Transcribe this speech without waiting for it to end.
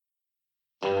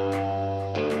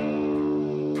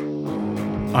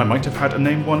I might have had a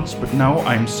name once, but now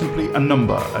I am simply a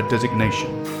number, a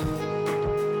designation.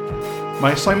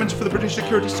 My assignments for the British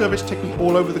Security Service take me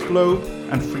all over the globe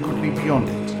and frequently beyond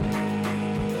it.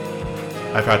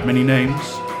 I've had many names,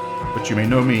 but you may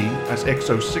know me as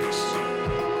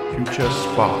X06, Future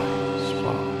Spy.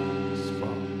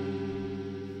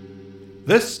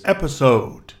 This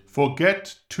episode,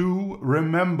 Forget to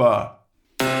Remember.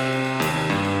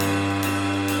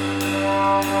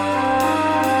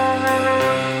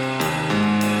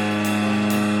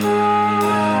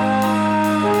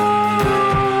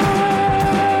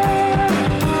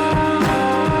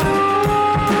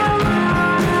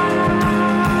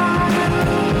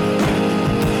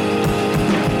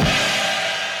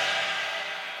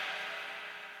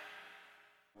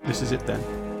 This is it then,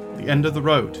 the end of the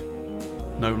road.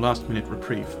 No last-minute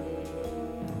reprieve.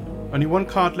 Only one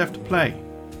card left to play.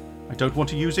 I don't want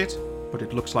to use it, but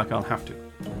it looks like I'll have to.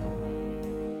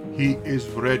 He is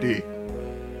ready.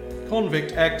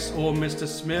 Convict X or Mr.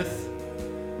 Smith,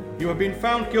 you have been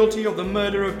found guilty of the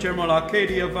murder of General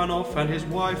Arkady Ivanov and his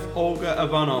wife Olga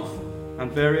Ivanov,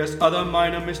 and various other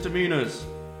minor misdemeanors.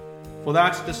 For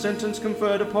that, the sentence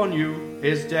conferred upon you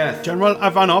is death. General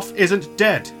Ivanov isn't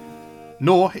dead,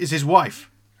 nor is his wife.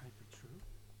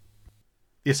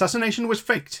 The assassination was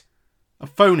faked. A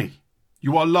phony.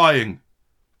 You are lying.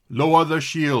 Lower the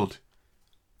shield.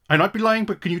 I might be lying,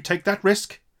 but can you take that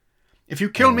risk? If you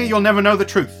kill me, you'll never know the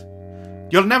truth.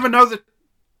 You'll never know the...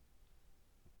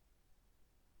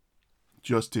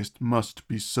 Justice must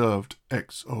be served,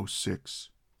 X06.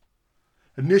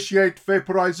 Initiate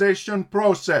vaporization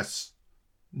process.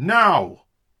 Now!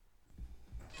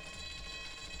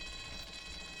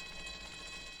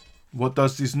 What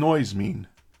does this noise mean?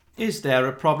 Is there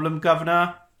a problem,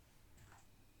 Governor?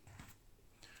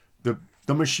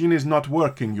 The machine is not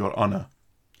working, Your Honor.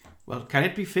 Well, can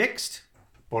it be fixed?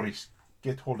 Boris,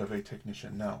 get hold of a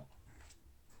technician now.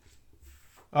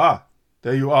 Ah,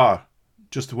 there you are.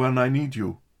 Just when I need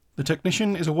you. The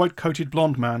technician is a white-coated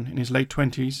blonde man in his late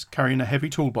 20s, carrying a heavy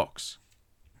toolbox.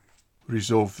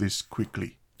 Resolve this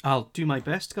quickly. I'll do my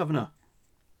best, Governor.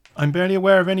 I'm barely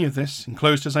aware of any of this,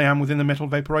 enclosed as I am within the metal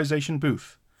vaporization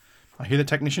booth. I hear the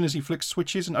technician as he flicks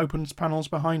switches and opens panels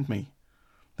behind me.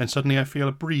 Then suddenly I feel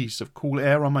a breeze of cool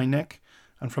air on my neck,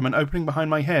 and from an opening behind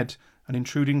my head, an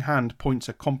intruding hand points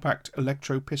a compact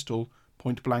electro-pistol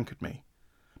point blank at me.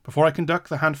 Before I can duck,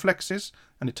 the hand flexes,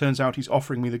 and it turns out he's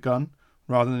offering me the gun,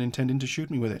 rather than intending to shoot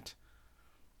me with it.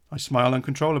 I smile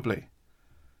uncontrollably.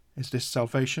 Is this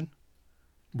salvation?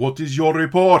 What is your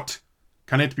report?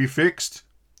 Can it be fixed?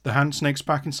 The hand snakes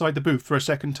back inside the booth for a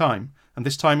second time, and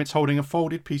this time it's holding a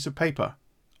folded piece of paper.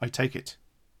 I take it.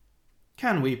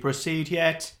 Can we proceed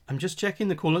yet? I'm just checking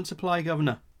the coolant supply,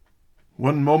 Governor.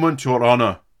 One moment, Your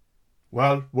Honor.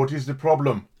 Well, what is the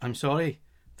problem? I'm sorry.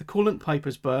 The coolant pipe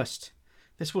has burst.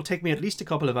 This will take me at least a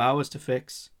couple of hours to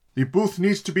fix. The booth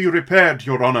needs to be repaired,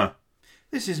 Your Honor.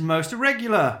 This is most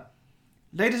irregular.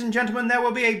 Ladies and gentlemen, there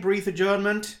will be a brief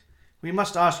adjournment. We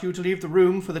must ask you to leave the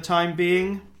room for the time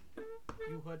being.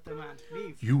 You heard the man.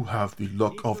 Leave. You have the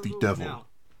luck Leave of the devil. now.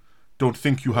 Don't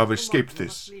think you have escaped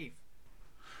this.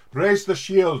 Raise the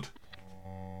shield.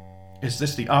 Is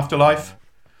this the afterlife?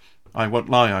 I won't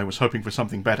lie, I was hoping for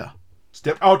something better.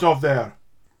 Step out of there.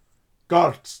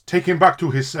 Guards, take him back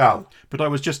to his cell. But I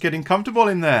was just getting comfortable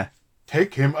in there.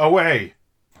 Take him away.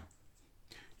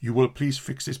 You will please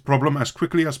fix this problem as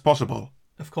quickly as possible.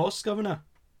 Of course, Governor.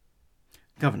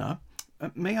 Governor,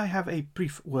 may I have a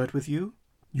brief word with you?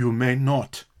 You may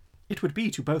not. It would be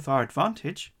to both our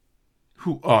advantage.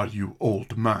 Who are you,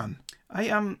 old man? I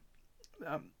am...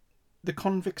 the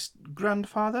convict's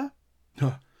grandfather?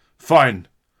 Fine.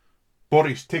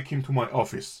 Boris, take him to my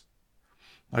office.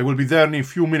 I will be there in a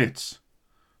few minutes.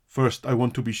 First, I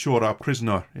want to be sure our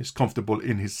prisoner is comfortable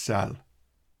in his cell.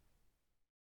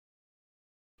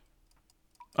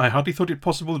 I hardly thought it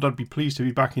possible that I'd be pleased to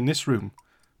be back in this room,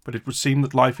 but it would seem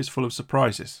that life is full of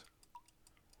surprises.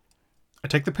 I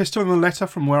take the pistol and the letter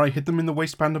from where I hid them in the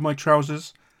waistband of my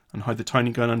trousers and hide the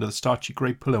tiny gun under the starchy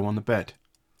grey pillow on the bed.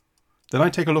 Then I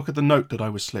take a look at the note that I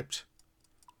was slipped.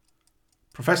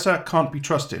 Professor can't be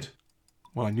trusted.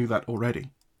 Well, I knew that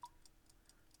already.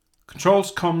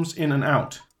 Controls comms in and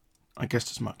out. I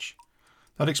guessed as much.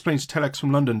 That explains Telex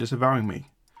from London disavowing me.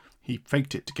 He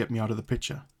faked it to get me out of the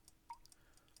picture.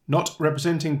 Not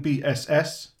representing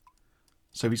BSS,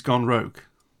 so he's gone rogue.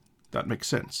 That makes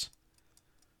sense.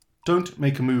 Don't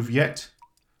make a move yet.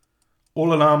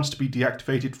 All alarms to be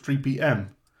deactivated 3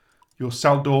 p.m. Your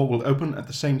cell door will open at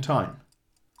the same time.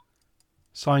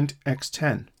 Signed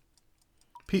X10.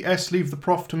 P.S. Leave the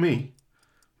prof to me.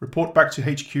 Report back to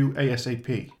HQ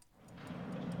ASAP.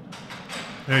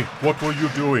 Hey, what were you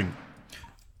doing?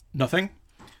 Nothing.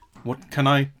 What can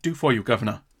I do for you,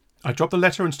 Governor? I dropped the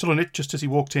letter and stood on it just as he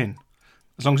walked in.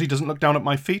 As long as he doesn't look down at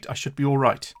my feet, I should be all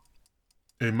right.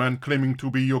 A man claiming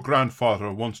to be your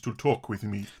grandfather wants to talk with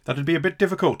me. That'd be a bit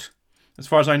difficult. As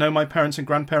far as I know, my parents and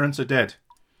grandparents are dead.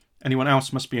 Anyone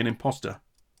else must be an imposter.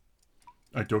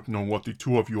 I don't know what the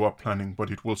two of you are planning,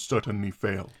 but it will certainly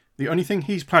fail. The only thing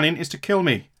he's planning is to kill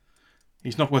me.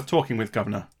 He's not worth talking with,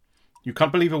 Governor. You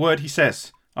can't believe a word he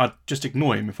says. I'd just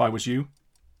ignore him if I was you.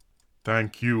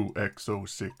 Thank you,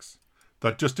 X06.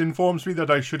 That just informs me that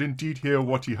I should indeed hear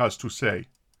what he has to say.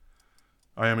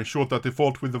 I am assured that the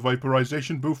fault with the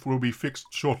vaporization booth will be fixed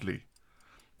shortly.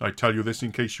 I tell you this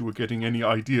in case you were getting any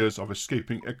ideas of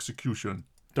escaping execution.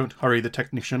 Don't hurry the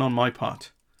technician on my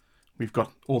part. We've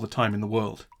got all the time in the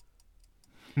world.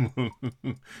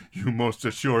 You most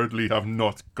assuredly have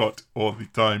not got all the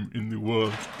time in the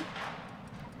world.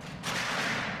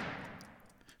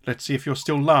 Let's see if you're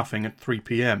still laughing at 3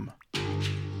 p.m.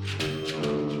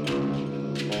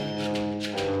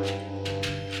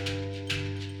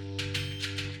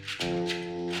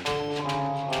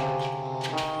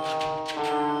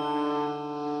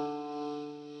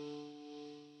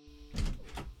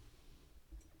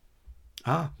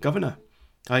 Ah, Governor.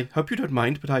 I hope you don't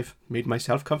mind, but I've made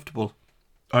myself comfortable.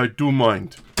 I do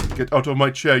mind. Get out of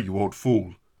my chair, you old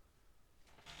fool.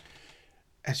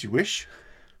 As you wish.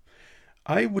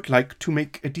 I would like to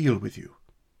make a deal with you.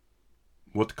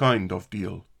 What kind of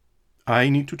deal? I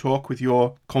need to talk with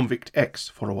your convict X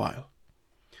for a while.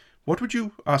 What would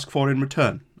you ask for in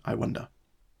return, I wonder?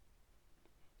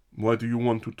 Why do you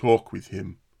want to talk with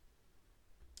him?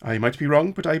 I might be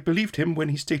wrong, but I believed him when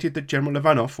he stated that General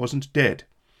Ivanov wasn't dead.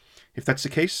 If that's the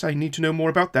case, I need to know more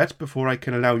about that before I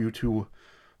can allow you to,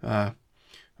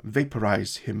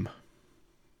 vaporize him.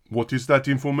 What is that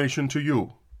information to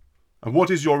you? And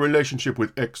what is your relationship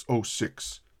with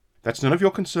X06? That's none of your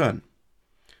concern.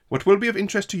 What will be of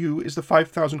interest to you is the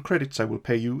 5,000 credits I will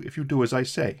pay you if you do as I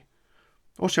say.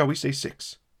 Or shall we say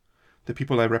 6? The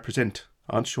people I represent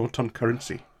aren't short on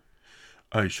currency.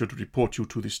 I should report you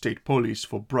to the state police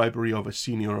for bribery of a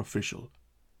senior official.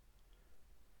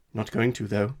 Not going to,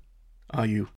 though, are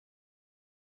you?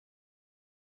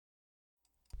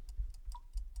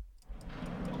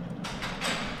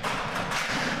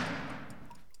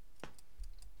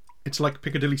 It's like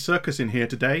Piccadilly Circus in here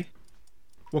today.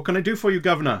 What can I do for you,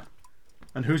 Governor?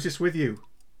 And who's this with you?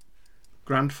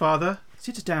 Grandfather?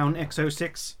 Sit down,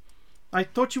 X06. I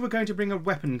thought you were going to bring a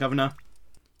weapon, Governor.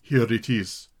 Here it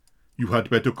is. You had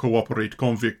better cooperate,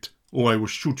 convict, or I will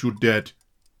shoot you dead.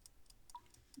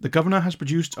 The Governor has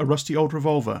produced a rusty old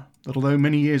revolver that, although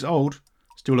many years old,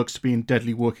 still looks to be in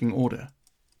deadly working order.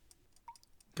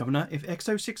 Governor, if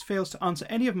X06 fails to answer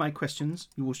any of my questions,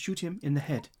 you will shoot him in the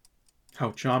head.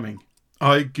 How charming.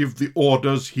 I give the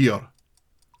orders here.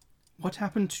 What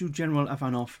happened to General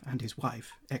Ivanov and his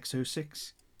wife,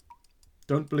 X06?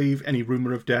 Don't believe any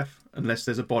rumour of death unless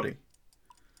there's a body.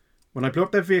 When I blew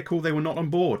up their vehicle, they were not on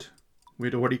board. We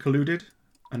had already colluded,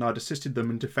 and I'd assisted them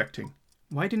in defecting.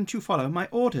 Why didn't you follow my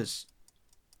orders?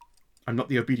 I'm not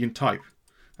the obedient type,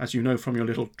 as you know from your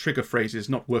little trigger phrases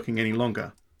not working any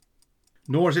longer.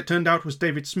 Nor, as it turned out, was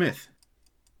David Smith.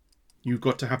 You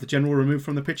got to have the general removed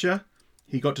from the picture.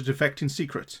 He got to defect in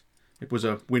secret. It was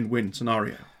a win-win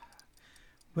scenario.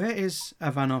 Where is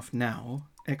Ivanov now,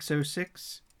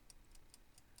 X06?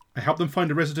 I helped them find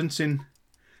a residence in...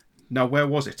 Now, where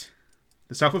was it?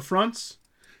 The south of France?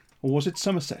 Or was it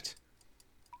Somerset?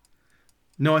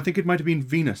 No, I think it might have been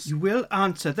Venus. You will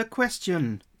answer the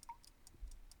question.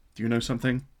 Do you know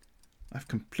something? I've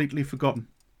completely forgotten.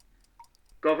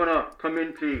 Governor, come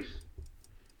in, please.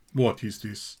 What is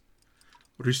this?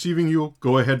 Receiving you.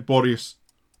 Go ahead, Boris.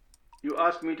 You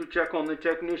asked me to check on the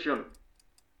technician.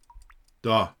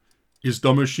 Is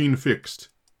the machine fixed?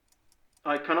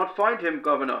 I cannot find him,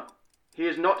 Governor. He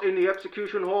is not in the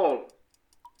execution hall.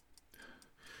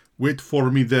 Wait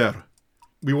for me there.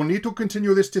 We will need to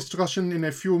continue this discussion in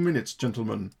a few minutes,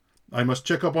 gentlemen. I must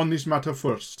check up on this matter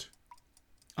first.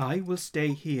 I will stay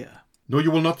here. No, you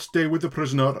will not stay with the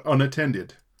prisoner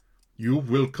unattended. You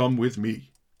will come with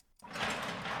me.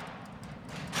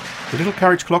 The little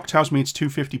carriage clock tells me it's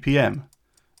 2:50 p.m.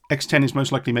 X10 is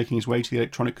most likely making his way to the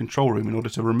electronic control room in order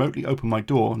to remotely open my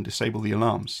door and disable the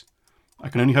alarms. I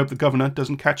can only hope the Governor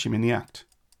doesn't catch him in the act.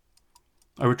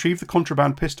 I retrieve the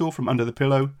contraband pistol from under the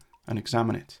pillow and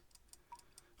examine it.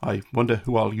 I wonder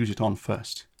who I'll use it on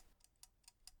first.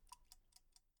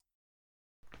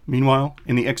 Meanwhile,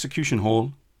 in the execution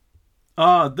hall...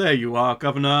 Ah, there you are,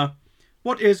 Governor.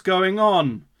 What is going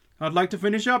on? I'd like to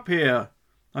finish up here.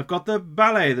 I've got the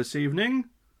ballet this evening.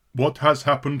 What has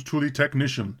happened to the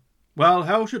technician? Well,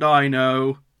 how should I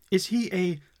know? Is he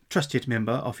a trusted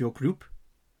member of your group?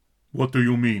 What do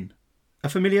you mean? A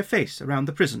familiar face around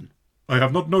the prison? I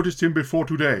have not noticed him before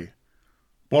today.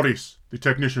 Boris, the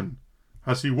technician,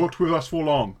 has he worked with us for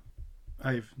long?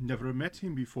 I've never met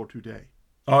him before today.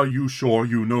 Are you sure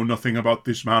you know nothing about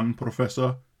this man,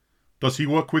 Professor? Does he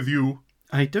work with you?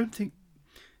 I don't think...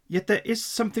 Yet there is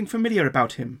something familiar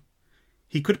about him.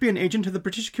 He could be an agent of the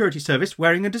British Security Service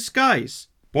wearing a disguise.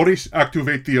 Boris,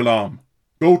 activate the alarm.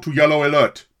 Go to yellow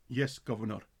alert. Yes,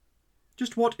 Governor.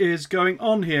 Just what is going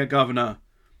on here, Governor?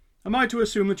 Am I to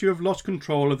assume that you have lost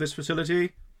control of this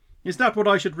facility? Is that what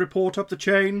I should report up the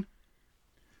chain?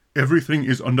 Everything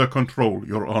is under control,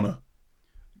 Your Honor.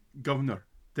 Governor,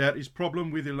 there is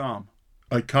problem with the alarm.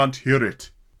 I can't hear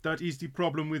it. That is the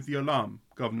problem with the alarm,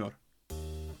 Governor.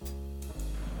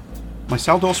 My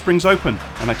cell door springs open,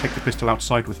 and I take the pistol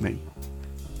outside with me.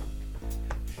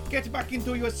 Get back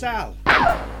into your cell!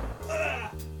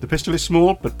 The pistol is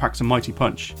small, but packs a mighty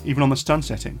punch, even on the stun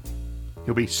setting.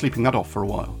 He'll be sleeping that off for a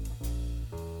while.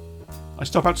 I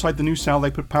stop outside the new cell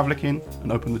they put Pavlik in,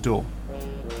 and open the door.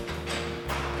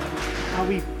 Are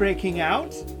we breaking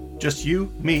out? Just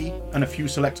you, me, and a few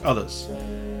select others.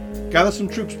 Gather some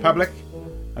troops, Pavlik,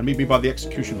 and meet me by the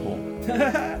execution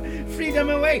hall. Freedom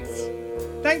awaits!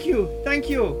 Thank you.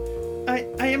 I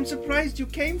am surprised you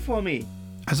came for me.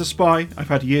 As a spy, I've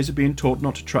had years of being taught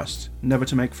not to trust, never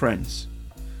to make friends.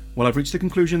 Well, I've reached the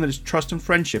conclusion that it's trust and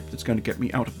friendship that's going to get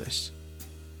me out of this.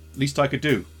 Least I could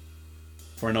do.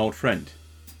 For an old friend.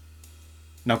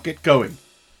 Now get going.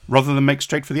 Rather than make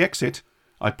straight for the exit,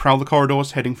 I prowl the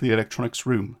corridors heading for the electronics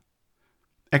room.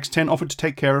 X10 offered to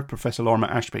take care of Professor Lorimer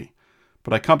Ashby,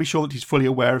 but I can't be sure that he's fully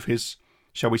aware of his,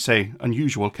 shall we say,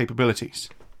 unusual capabilities.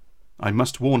 I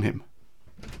must warn him.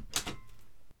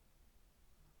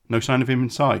 No sign of him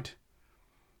inside.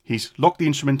 He's locked the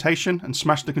instrumentation and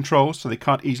smashed the controls so they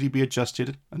can't easily be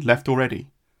adjusted and left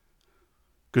already.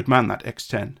 Good man, that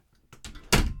X10.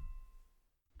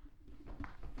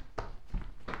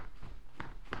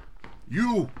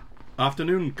 You!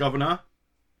 Afternoon, Governor.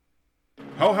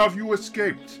 How have you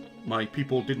escaped? My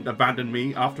people didn't abandon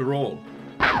me after all.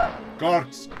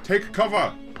 Guards, take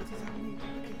cover!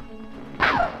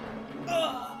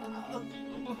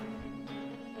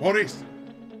 Boris!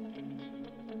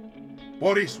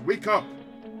 Boris, wake up!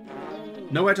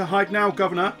 Nowhere to hide now,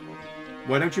 Governor.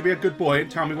 Why don't you be a good boy and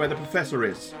tell me where the professor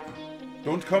is?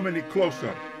 Don't come any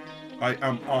closer. I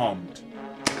am armed.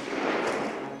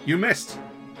 You missed.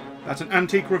 That's an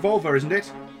antique revolver, isn't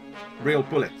it? Real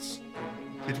bullets.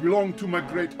 It belonged to my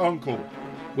great uncle.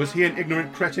 Was he an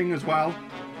ignorant cretin as well?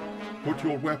 Put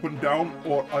your weapon down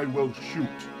or I will shoot.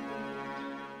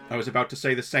 I was about to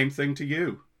say the same thing to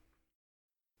you.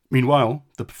 Meanwhile,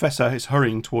 the professor is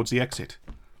hurrying towards the exit,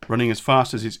 running as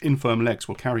fast as his infirm legs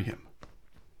will carry him.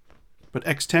 But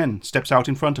X10 steps out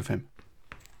in front of him.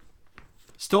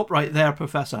 Stop right there,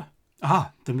 Professor.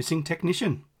 Ah, the missing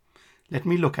technician. Let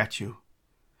me look at you.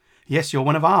 Yes, you're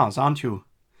one of ours, aren't you?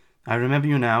 I remember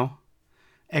you now.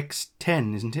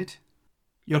 X10, isn't it?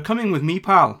 You're coming with me,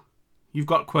 pal. You've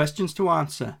got questions to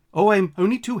answer. Oh, I'm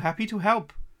only too happy to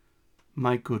help.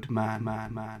 My good man,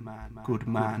 good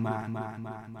man.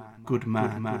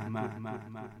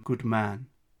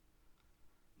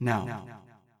 Now,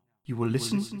 you will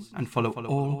listen and follow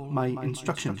all my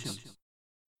instructions.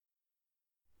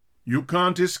 You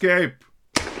can't escape.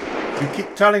 You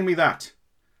keep telling me that.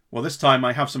 Well, this time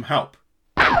I have some help.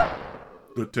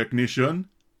 The technician?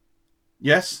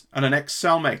 Yes, and an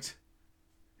ex-cellmate.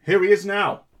 Here he is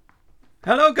now.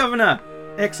 Hello, Governor.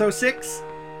 X06.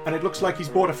 And it looks like he's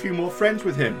brought a few more friends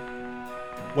with him.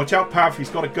 Watch out, Pav, he's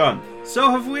got a gun.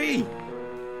 So have we.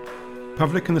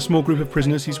 Pavlik and the small group of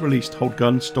prisoners he's released hold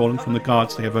guns stolen from the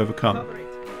guards they have overcome.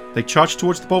 They charge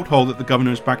towards the bolt hole that the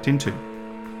governor has backed into.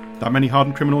 That many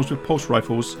hardened criminals with pulse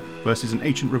rifles versus an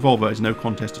ancient revolver is no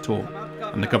contest at all,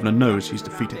 and the governor knows he's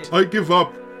defeated. I give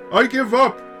up! I give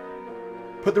up!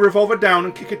 Put the revolver down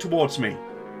and kick it towards me.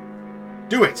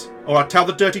 Do it, or I'll tell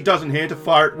the Dirty Dozen here to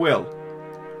fire at will.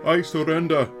 I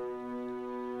surrender.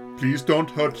 Please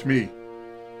don't hurt me.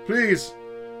 Please.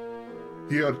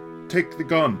 Here, take the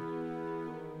gun.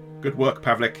 Good work,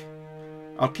 Pavlik.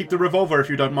 I'll keep the revolver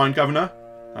if you don't mind, Governor.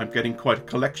 I'm getting quite a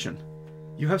collection.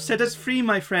 You have set us free,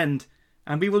 my friend,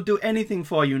 and we will do anything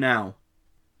for you now.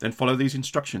 Then follow these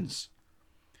instructions.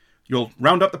 You'll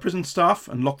round up the prison staff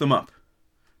and lock them up.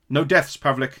 No deaths,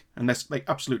 Pavlik, unless they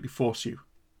absolutely force you.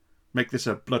 Make this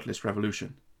a bloodless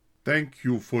revolution. Thank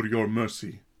you for your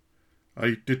mercy.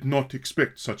 I did not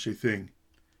expect such a thing.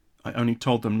 I only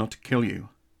told them not to kill you.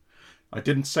 I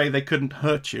didn't say they couldn't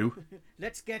hurt you.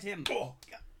 Let's get him.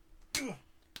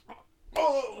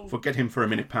 Forget him for a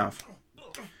minute, Pav.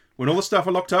 When all the staff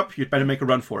are locked up, you'd better make a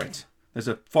run for it. There's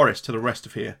a forest to the west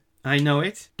of here. I know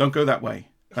it. Don't go that way.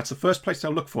 That's the first place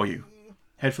they'll look for you.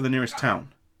 Head for the nearest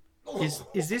town. Is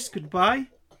this goodbye?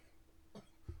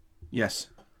 Yes.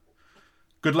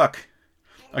 Good luck.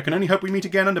 I can only hope we meet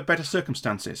again under better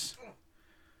circumstances.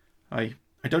 I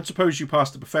don't suppose you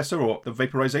passed the professor or the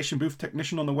vaporization booth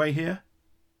technician on the way here?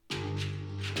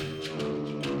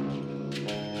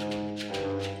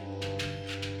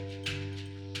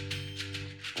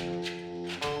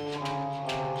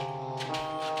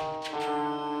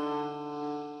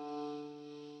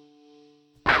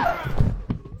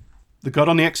 The god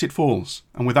on the exit falls,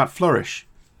 and with that flourish,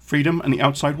 freedom and the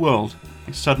outside world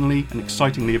is suddenly and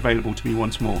excitingly available to me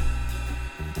once more.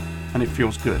 And it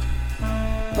feels good.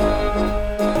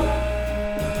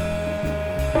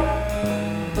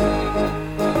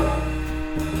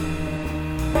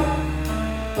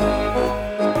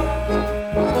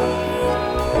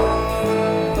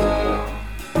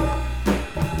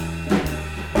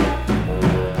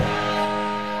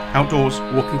 Outdoors,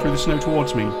 walking through the snow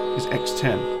towards me, is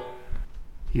X10.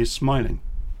 He is smiling.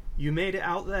 You made it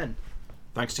out then?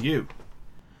 Thanks to you.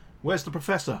 Where's the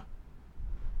professor?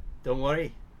 Don't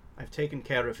worry, I've taken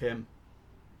care of him.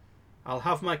 I'll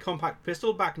have my compact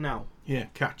pistol back now. Here,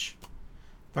 catch.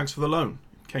 Thanks for the loan.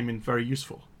 It came in very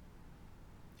useful.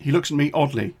 He looks at me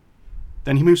oddly.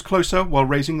 Then he moves closer while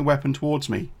raising the weapon towards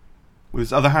me. With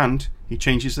his other hand, he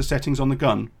changes the settings on the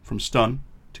gun from stun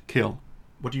to kill.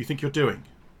 What do you think you're doing?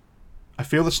 I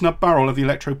feel the snub barrel of the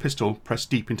electro pistol press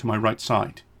deep into my right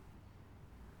side.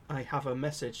 I have a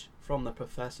message from the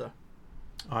professor.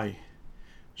 I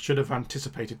should have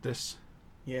anticipated this.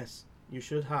 Yes, you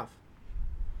should have.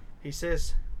 He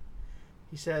says,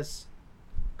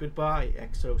 goodbye,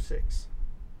 X06.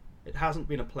 It hasn't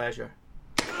been a pleasure.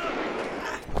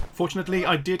 Fortunately,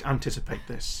 I did anticipate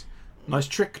this. Nice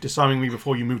trick disarming me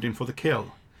before you moved in for the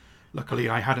kill. Luckily,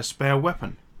 I had a spare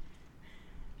weapon.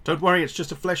 Don't worry, it's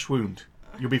just a flesh wound.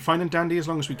 You'll be fine and dandy as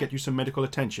long as we get you some medical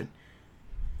attention.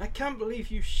 I can't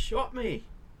believe you shot me.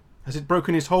 Has it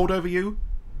broken his hold over you?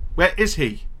 Where is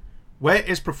he? Where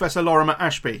is Professor Lorimer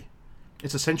Ashby?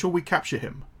 It's essential we capture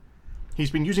him. He's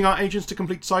been using our agents to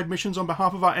complete side missions on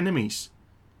behalf of our enemies.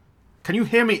 Can you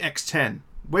hear me, X10?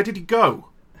 Where did he go?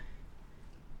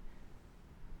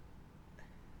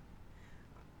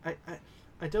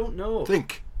 I don't know.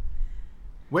 Think.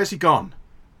 Where's he gone?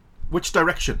 Which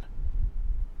direction?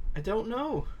 I don't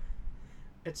know.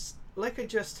 It's like I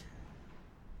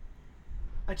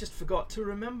just forgot to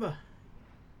remember.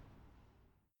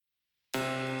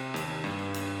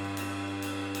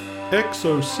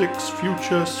 X06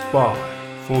 Future Spy,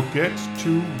 Forget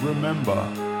to Remember,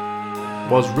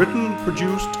 was written,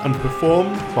 produced and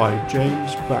performed by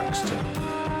James Baxter.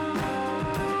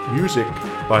 Music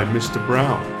by Mr.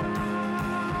 Brown.